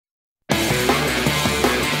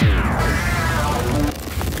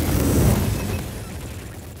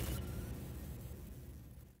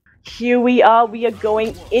here we are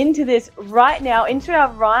going into this right now, into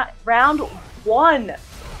our round one.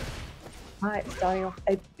 Alright, starting off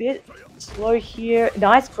a bit slow here.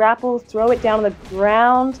 Nice grapple, throw it down on the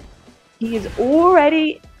ground. He is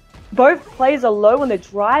already, both players are low on the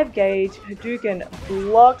drive gauge. Hadouken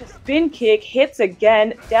blocked, spin kick, hits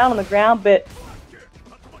again, down on the ground, but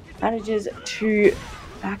manages to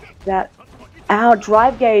back that out.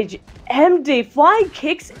 Drive gauge empty, flying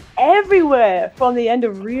kicks everywhere from the end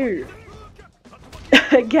of Ryu.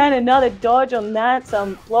 Again, another dodge on that,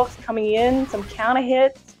 some blocks coming in, some counter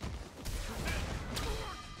hits.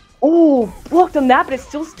 Oh, blocked on that, but it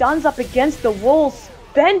still stuns up against the wall.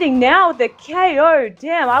 Spending now with the KO.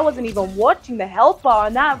 Damn, I wasn't even watching the health bar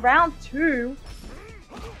on that round two.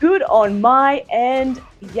 Good on my end.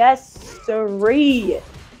 Yes, sirree.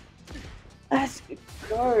 Let's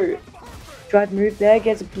go. Drive move there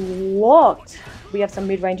gets blocked. We have some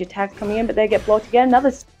mid-range attacks coming in, but they get blocked again.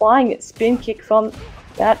 Another flying spin kick from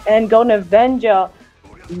that end. Golden Avenger.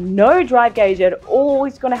 No drive gauge at all.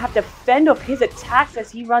 He's going to have to fend off his attacks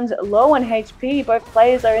as he runs low on HP. Both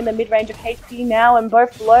players are in the mid-range of HP now and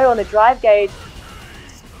both low on the drive gauge.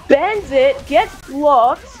 Spends it, gets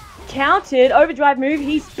blocked, countered, overdrive move.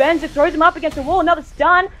 He spends it, throws him up against the wall. Another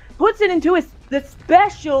stun, puts it into the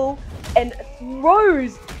special and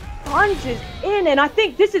throws punches in. And I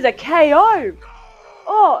think this is a KO.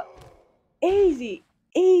 Oh, easy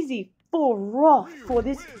for Roth for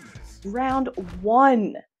this round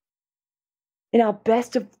one in our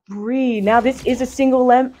best of 3. Now this is a single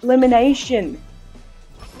elimination.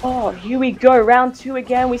 Oh, here we go, round 2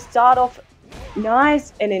 again. We start off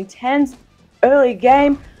nice and intense early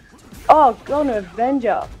game. Oh, Golden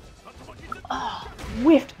Avenger. Oh,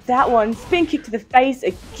 whiffed that one. Spin kick to the face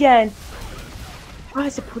again.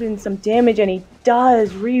 Tries to put in some damage and he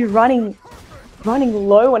does. Ryu running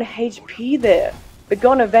low on HP there. But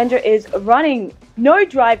Golden Avenger is running no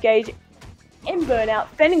drive gauge in burnout,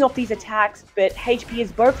 fending off these attacks, but HP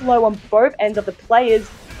is both low on both ends of the players.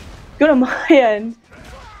 Good on my end.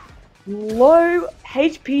 Low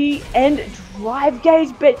HP and drive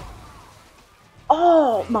gauge, but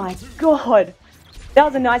oh my god. That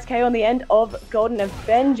was a nice KO on the end of Golden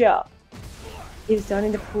Avenger. He's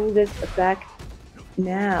starting to pull this back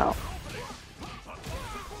now.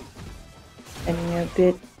 Spending a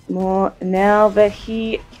bit more now, but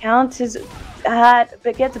he counters that,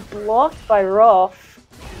 but gets blocked by Roth.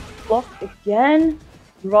 Blocked again.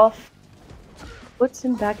 Roth puts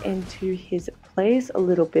him back into his place a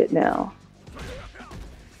little bit now.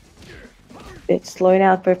 It's slow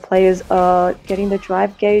now. Both players are getting the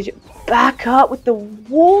drive gauge back up with the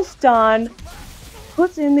wall stun.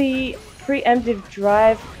 Puts in the preemptive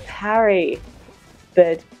drive parry,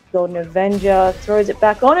 but Golden Avenger throws it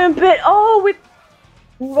back on him, but oh, with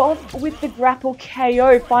Roth with the grapple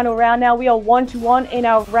KO. Final round now. We are 1-1 in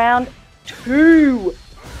our round 2.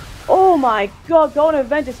 Oh my god, Golden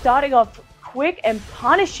Avenger starting off quick and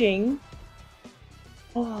punishing.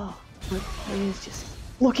 Oh, he's just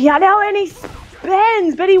looking out now and he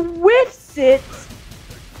spins, but he whiffs it.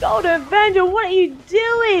 Golden Avenger, what are you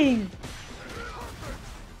doing?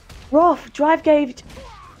 Roth, drive gauge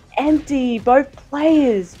empty, both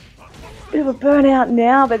players. Bit of a burnout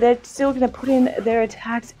now, but they're still going to put in their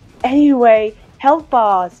attacks anyway. Health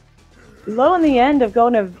bars. Low on the end of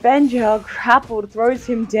Golden Avenger. Grappled, throws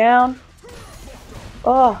him down.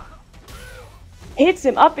 Oh. Hits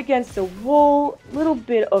him up against the wall. Little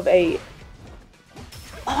bit of a...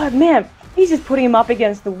 Oh man, he's just putting him up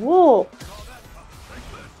against the wall.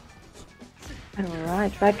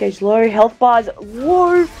 Alright, drive gauge low. Health bars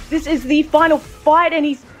low. This is the final fight and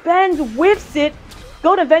he spends, whiffs it.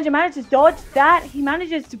 Golden Avenger manages to dodge that. He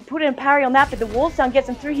manages to put in a parry on that, but the wall stun gets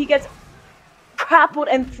him through. He gets grappled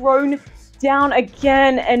and thrown down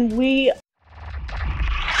again, and we